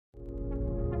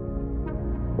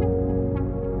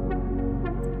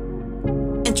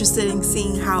interested in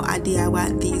seeing how I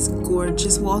DIY these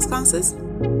gorgeous wall sconces?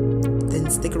 Then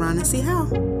stick around and see how.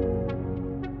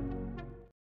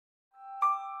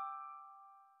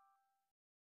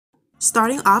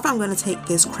 Starting off, I'm going to take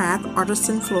this craft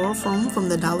Artisan floral foam from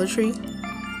the Dollar Tree.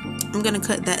 I'm going to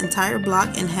cut that entire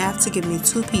block in half to give me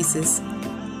 2 pieces.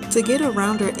 To get a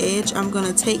rounder edge, I'm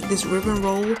going to take this ribbon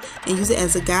roll and use it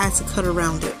as a guide to cut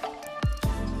around it.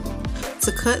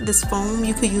 To cut this foam,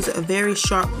 you could use a very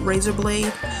sharp razor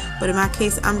blade, but in my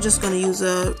case, I'm just going to use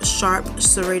a sharp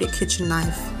serrated kitchen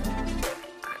knife.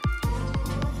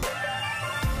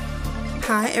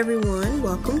 Hi everyone,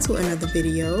 welcome to another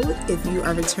video. If you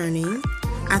are returning,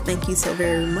 I thank you so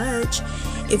very much.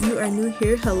 If you are new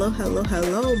here, hello,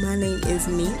 my name is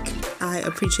Mink. I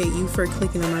appreciate you for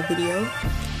clicking on my video.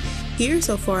 Here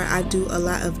so far I do a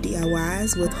lot of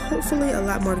DIYs with hopefully a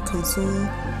lot more to come soon.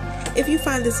 If you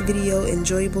find this video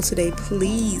enjoyable today,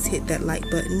 please hit that like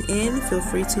button and feel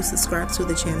free to subscribe to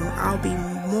the channel. I'll be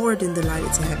more than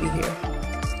delighted to have you here.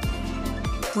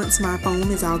 Once my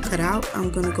foam is all cut out, I'm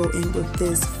going to go in with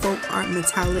this folk art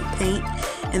metallic paint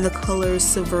in the color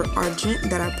silver argent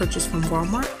that I purchased from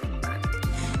Walmart.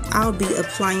 I'll be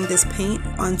applying this paint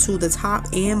onto the top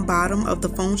and bottom of the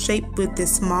foam shape with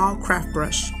this small craft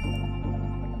brush.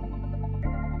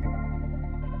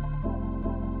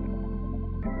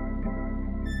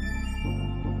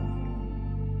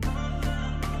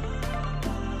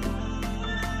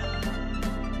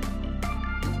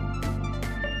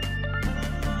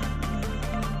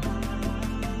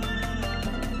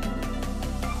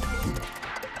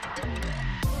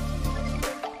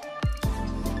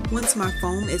 Once my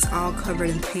foam is all covered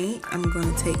in paint, I'm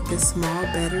going to take this small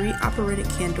battery operated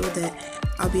candle that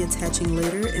I'll be attaching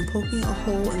later and poking a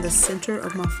hole in the center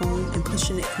of my foam and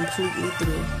pushing it completely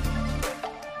through.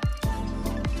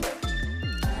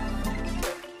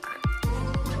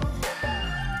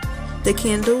 The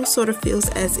candle sort of feels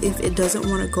as if it doesn't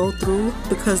want to go through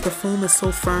because the foam is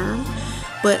so firm,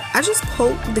 but I just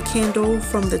poked the candle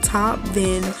from the top,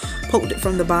 then poked it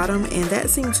from the bottom, and that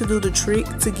seemed to do the trick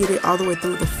to get it all the way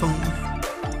through the foam.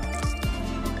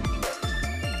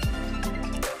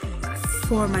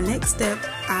 For my next step,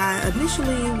 I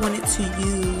initially wanted to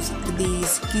use these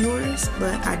skewers,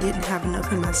 but I didn't have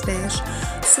enough in my stash,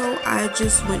 so I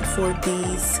just went for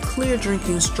these clear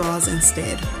drinking straws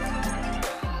instead.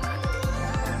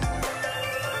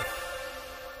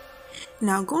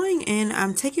 Now going in,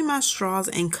 I'm taking my straws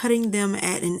and cutting them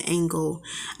at an angle.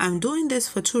 I'm doing this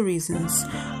for 2 reasons.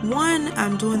 1,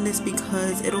 I'm doing this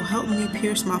because it'll help me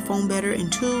pierce my foam better,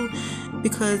 and 2,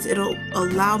 because it'll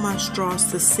allow my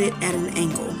straws to sit at an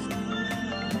angle.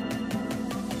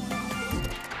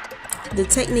 The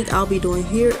technique I'll be doing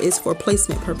here is for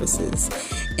placement purposes,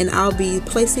 and I'll be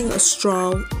placing a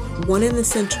straw, 1 in the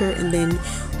center and then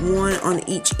 1 on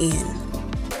each end.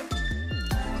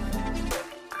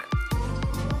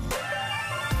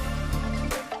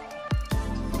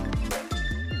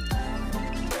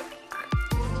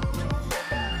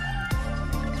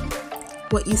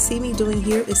 What you see me doing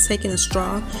here is taking a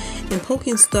straw and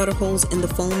poking stutter holes in the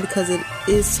foam because it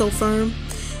is so firm.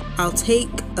 I'll take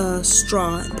a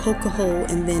straw and poke a hole,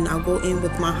 and then I'll go in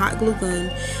with my hot glue gun,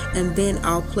 and then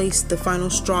I'll place the final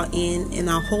straw in, and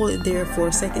I'll hold it there for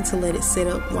a second to let it sit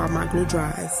up while my glue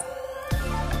dries.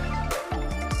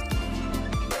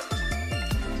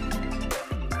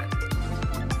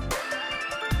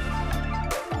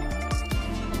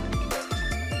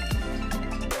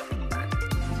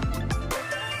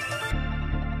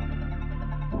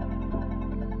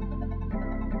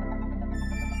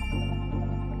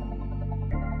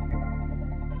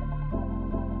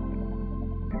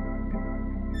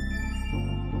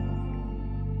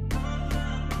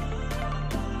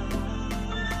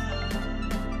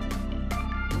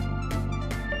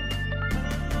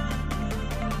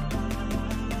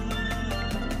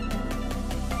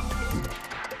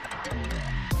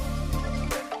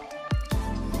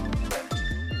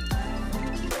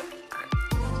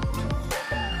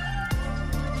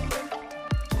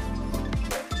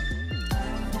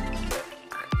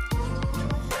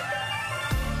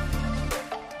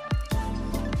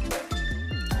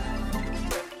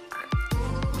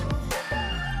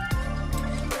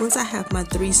 Once I have my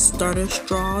 3 starter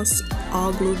straws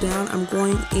all glued down, I'm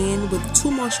going in with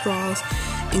 2 more straws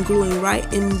and gluing right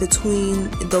in between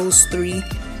those 3,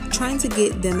 trying to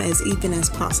get them as even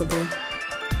as possible,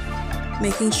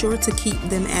 making sure to keep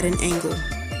them at an angle.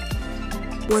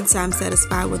 Once I'm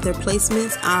satisfied with their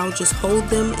placements, I'll just hold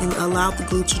them and allow the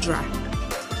glue to dry.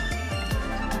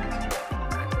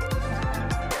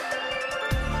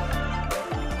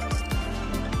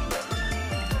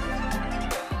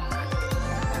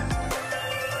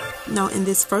 Now in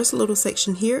this first little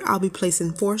section here, I'll be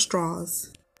placing 4 straws.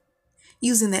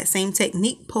 Using that same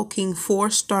technique, poking 4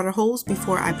 starter holes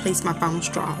before I place my final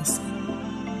straws.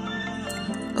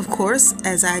 Of course,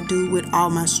 as I do with all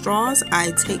my straws,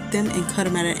 I take them and cut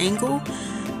them at an angle,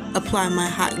 apply my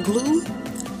hot glue,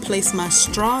 place my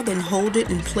straw, then hold it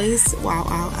in place while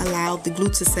I'll allow the glue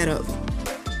to set up.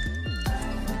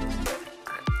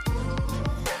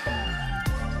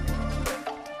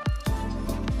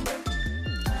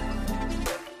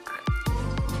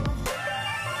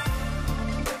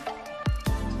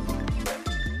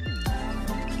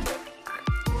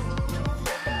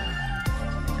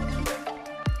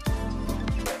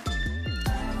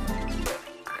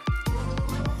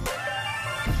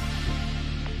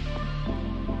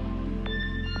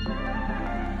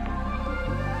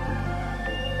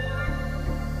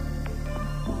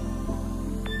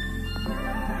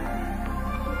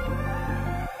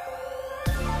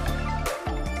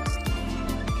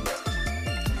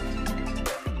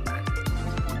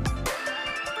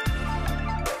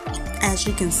 As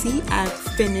you can see, I've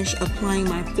finished applying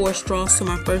my 4 straws to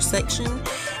my first section,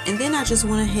 and then I just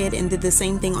went ahead and did the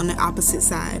same thing on the opposite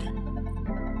side.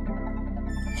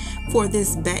 For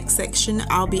this back section,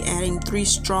 I'll be adding 3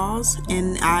 straws,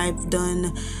 and I've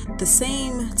done the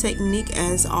same technique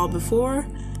as all before,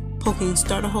 poking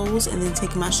starter holes and then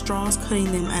taking my straws, cutting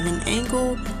them at an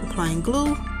angle, applying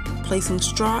glue, placing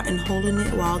straw and holding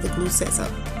it while the glue sets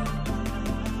up.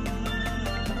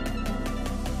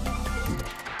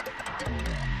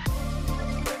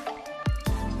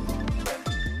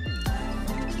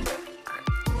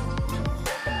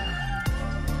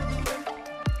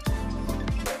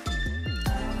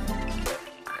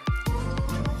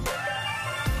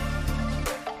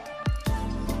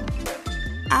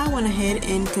 I went ahead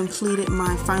and completed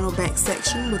my final back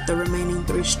section with the remaining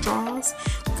 3 straws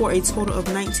for a total of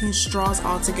 19 straws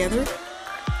altogether.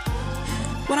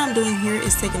 What I'm doing here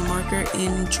is taking a marker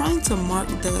and trying to mark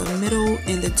the middle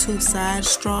and the 2 side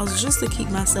straws just to keep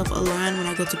myself aligned when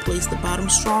I go to place the bottom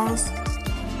straws.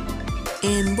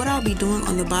 And what I'll be doing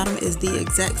on the bottom is the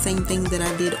exact same thing that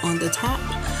I did on the top.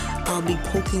 I'll be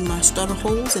poking my starter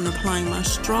holes and applying my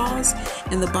straws.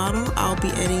 In the bottom, I'll be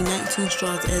adding 19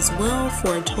 straws as well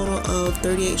for a total of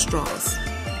 38 straws.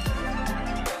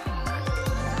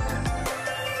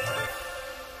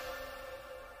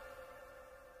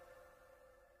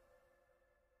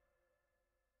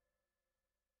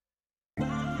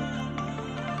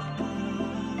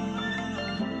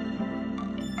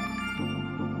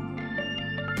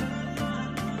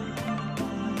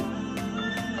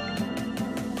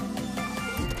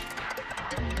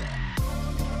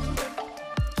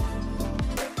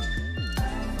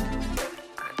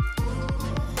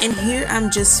 And here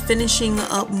I'm just finishing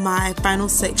up my final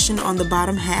section on the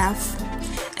bottom half,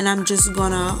 and I'm just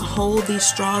gonna hold these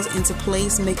straws into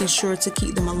place, making sure to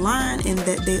keep them aligned and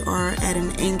that they are at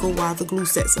an angle while the glue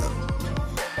sets up.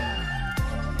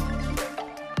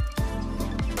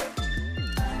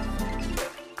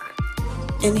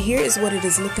 And here is what it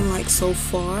is looking like so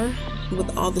far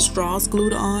with all the straws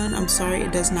glued on. I'm sorry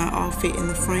it does not all fit in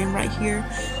the frame right here,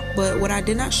 but what I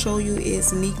did not show you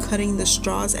is me cutting the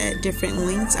straws at different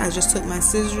lengths. I just took my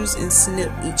scissors and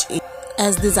snipped each end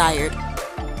as desired.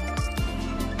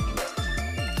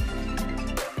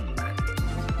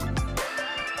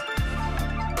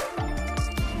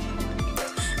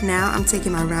 Now I'm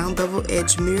taking my round bevel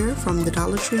edge mirror from the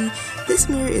Dollar Tree. This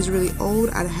mirror is really old.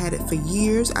 I've had it for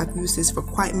years. I've used this for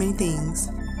quite many things.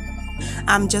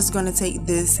 I'm just going to take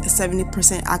this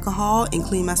 70% alcohol and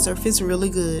clean my surface really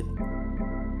good.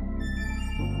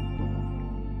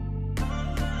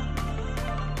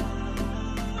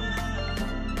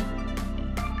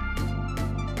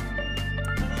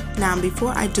 Now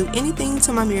before I do anything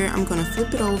to my mirror, I'm going to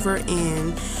flip it over,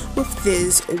 and with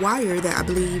this wire that I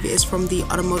believe is from the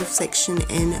automotive section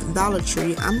in Dollar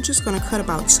Tree, I'm just going to cut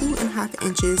about 2.5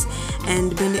 inches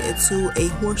and bend it into a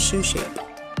horseshoe shape.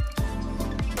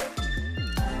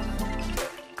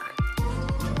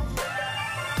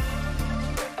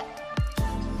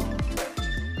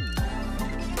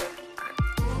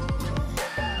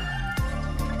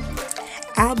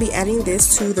 I'll be adding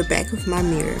this to the back of my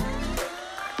mirror.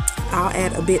 I'll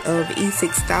add a bit of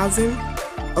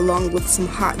E6000 along with some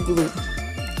hot glue.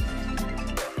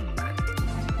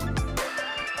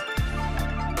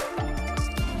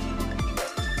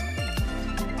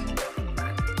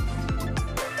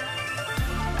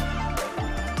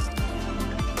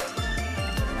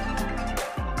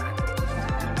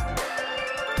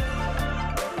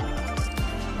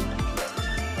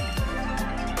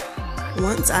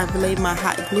 Once I've laid my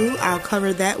hot glue, I'll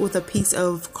cover that with a piece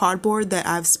of cardboard that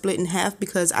I've split in half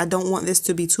because I don't want this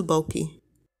to be too bulky.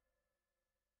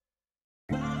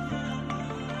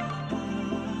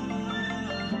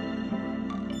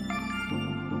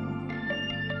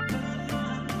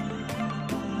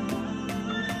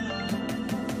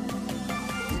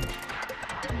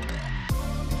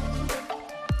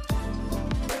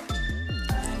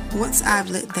 Once I've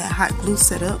let that hot glue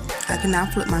set up, I can now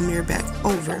flip my mirror back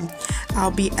over. I'll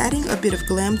be adding a bit of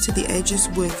glam to the edges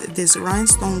with this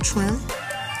Rhinestone Trim.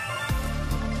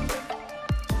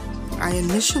 I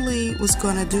initially was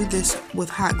going to do this with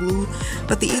hot glue,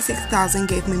 but the E6000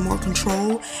 gave me more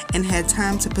control and had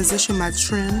time to position my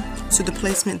trim to the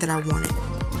placement that I wanted.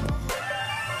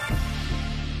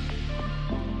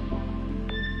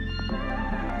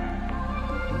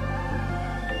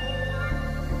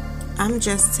 I'm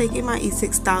just taking my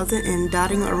E6000 and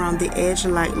dotting around the edge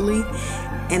lightly,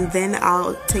 and then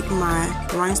I'll take my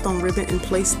rhinestone ribbon and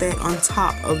place that on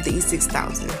top of the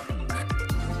E6000.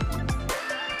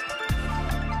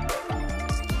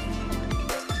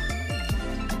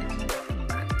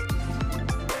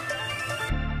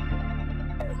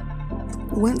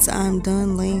 Once I'm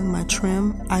done laying my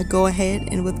trim, I go ahead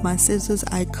and with my scissors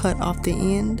I cut off the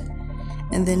end.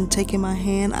 And then taking my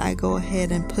hand, I go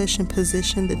ahead and push and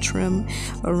position the trim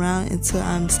around until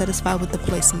I'm satisfied with the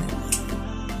placement.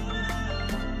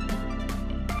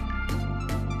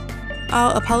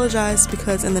 I'll apologize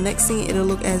because in the next scene it'll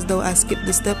look as though I skipped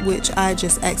the step, which I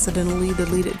just accidentally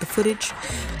deleted the footage.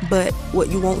 But what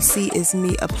you won't see is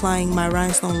me applying my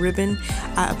rhinestone ribbon.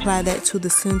 I apply that to the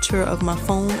center of my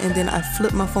foam, and then I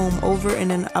flip my foam over and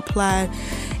then apply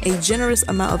a generous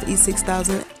amount of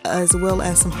E6000 as well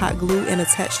as some hot glue and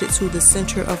attached it to the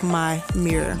center of my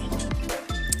mirror.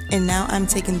 And now I'm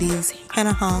taking these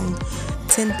Hanna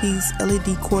 10-piece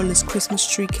LED cordless Christmas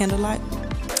tree candlelight.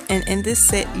 And in this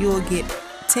set, you'll get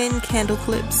 10 candle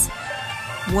clips,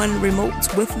 1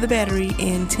 remote with the battery,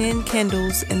 and 10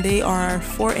 candles. And they are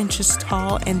 4 inches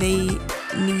tall, and they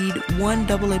need 1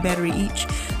 AA battery each,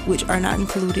 which are not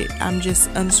included. I'm just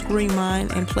unscrewing mine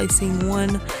and placing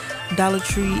 1 Dollar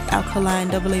Tree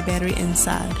alkaline AA battery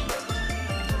inside.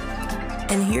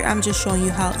 And here I'm just showing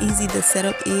you how easy the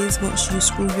setup is. Once you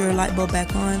screw your light bulb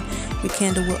back on, your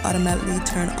candle will automatically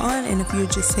turn on, and if you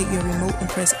just take your remote and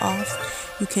press off,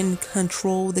 you can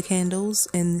control the candles,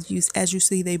 and as you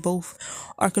see, they both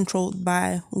are controlled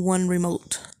by 1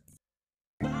 remote.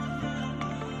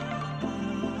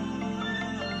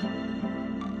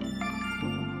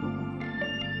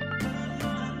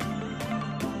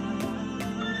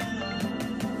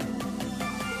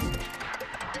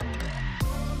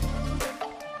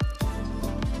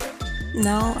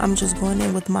 Now I'm just going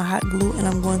in with my hot glue, and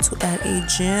I'm going to add a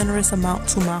generous amount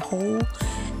to my hole,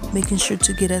 making sure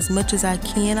to get as much as I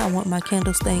can. I want my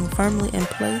candle staying firmly in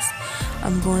place.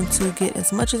 I'm going to get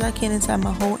as much as I can inside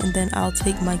my hole, and then I'll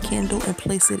take my candle and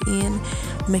place it in,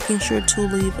 making sure to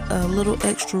leave a little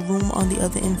extra room on the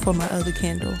other end for my other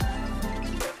candle.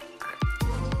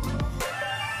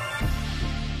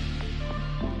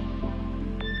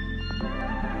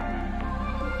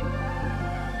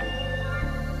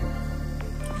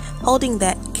 Holding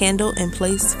that candle in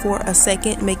place for a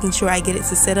second, making sure I get it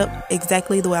to set up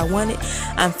exactly the way I want it,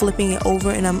 I'm flipping it over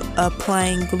and I'm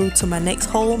applying glue to my next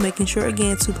hole, making sure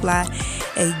again to apply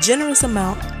a generous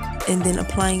amount, and then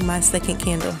applying my second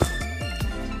candle.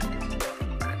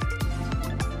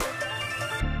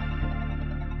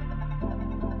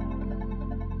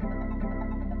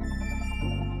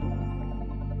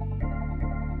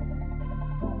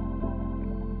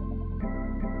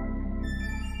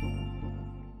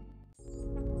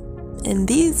 And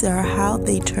these are how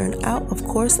they turn out. Of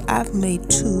course, I've made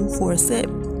 2 for a set,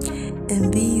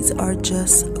 and these are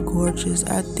just gorgeous.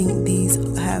 I think these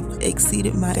have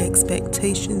exceeded my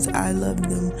expectations. I love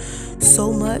them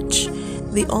so much.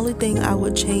 The only thing I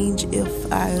would change,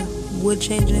 if I would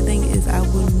change anything, is I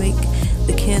would make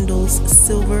the candles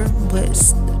silver, but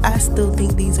I still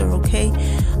think these are okay.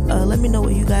 Let me know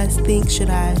what you guys think. Should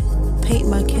I paint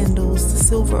my candles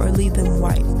silver or leave them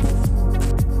white?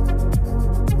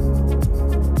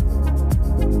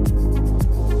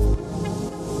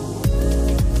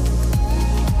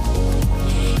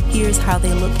 Here's how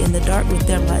they look in the dark with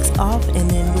their lights off, and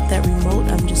then with that remote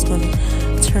I'm just going to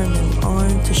turn them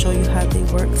on to show you how they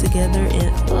work together.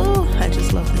 And oh, I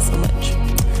just love this so much.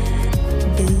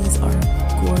 These are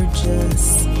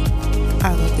gorgeous.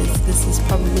 I love this. This is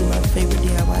probably my favorite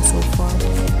DIY so far.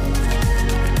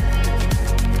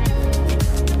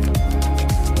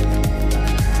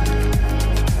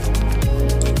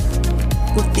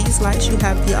 With these these lights, you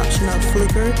have the option of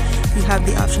flicker, you have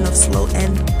the option of slow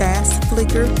and fast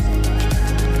flicker.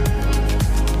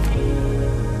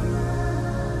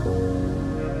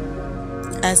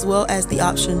 As well as the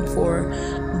option for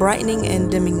brightening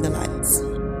and dimming the lights.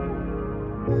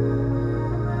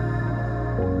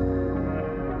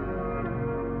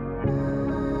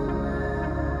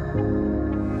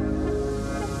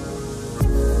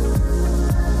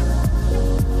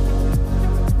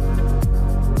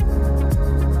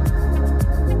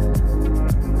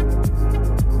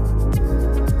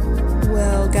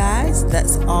 Well guys,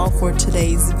 that's all for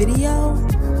today's video.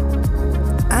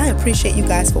 I appreciate you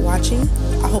guys for watching.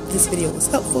 I hope this video was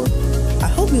helpful. I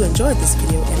hope you enjoyed this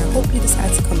video, and I hope you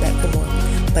decide to come back for more.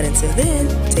 But until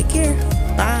then, take care.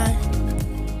 Bye.